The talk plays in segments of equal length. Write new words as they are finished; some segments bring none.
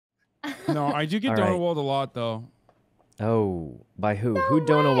No, I do get donor walled a lot though. Oh, by who? No Who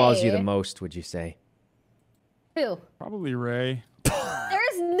donor walls you the way. most? Would you say? Who? Probably Ray.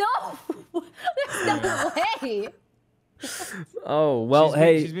 There's no way. Oh well,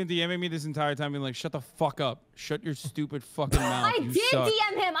 She's been DMing me this entire time, being like, "Shut the fuck up! Shut your stupid fucking mouth." I you did suck.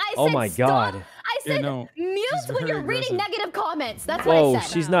 DM him. I said, Oh my stop. God. I said, mute when you're reading negative comments. That's what I Whoa, said.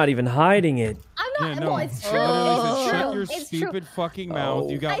 she's not even hiding it. I'm not. Well, it's true. Shut your It's stupid true. fucking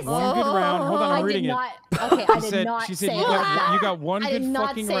mouth. You got I one said- good round. Hold on, I'm reading it. Okay, I did not She say said it like that. you got one I good did not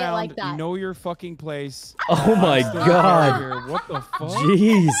fucking say it round. like that. Know your fucking place. Oh my Still God. here. What the fuck?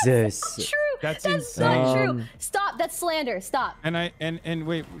 Jesus. True. That's not insane. true. Stop. That's slander. Stop. And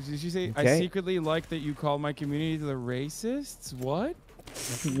wait, did she say I Okay. secretly like that you call my community the racists? What?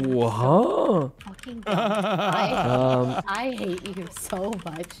 Whoa. Fucking God. I hate you so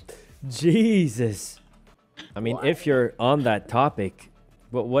much. Jesus. I mean, if you're on that topic,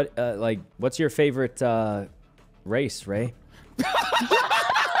 what's your favorite race, Ray?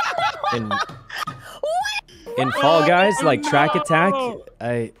 in Fall Guys, like track attack.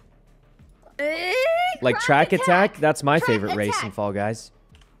 Like track attack. That's my favorite race in Fall Guys.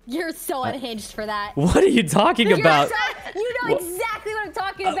 You're so unhinged for that. What are you talking about? You know exactly what I'm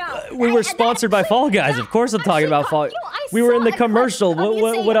talking about. We were sponsored by Fall Guys. Of course I'm talking about Fall. We were in the commercial.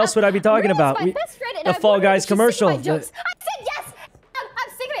 What else would I be talking about? The Fall Guys commercial. I said yes. I'm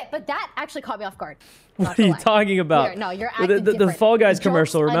sick of it. But that actually caught me off guard. What are you talking about? No, you're acting the different. Fall Guys The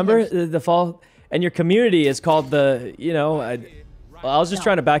commercial. joke's Remember unhinged. the Fall, and your community is called the. I was just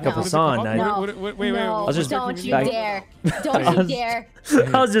trying to back up Hassan. Wait. I was just Don't you back- dare. Don't you dare.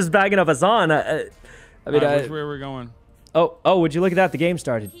 I was just backing up Hassan. I mean, which way we're going? Oh, would you look at that? The game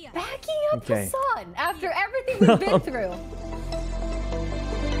started. Backing up Okay. Hassan after everything we've been through.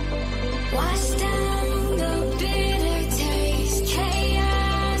 Watch down.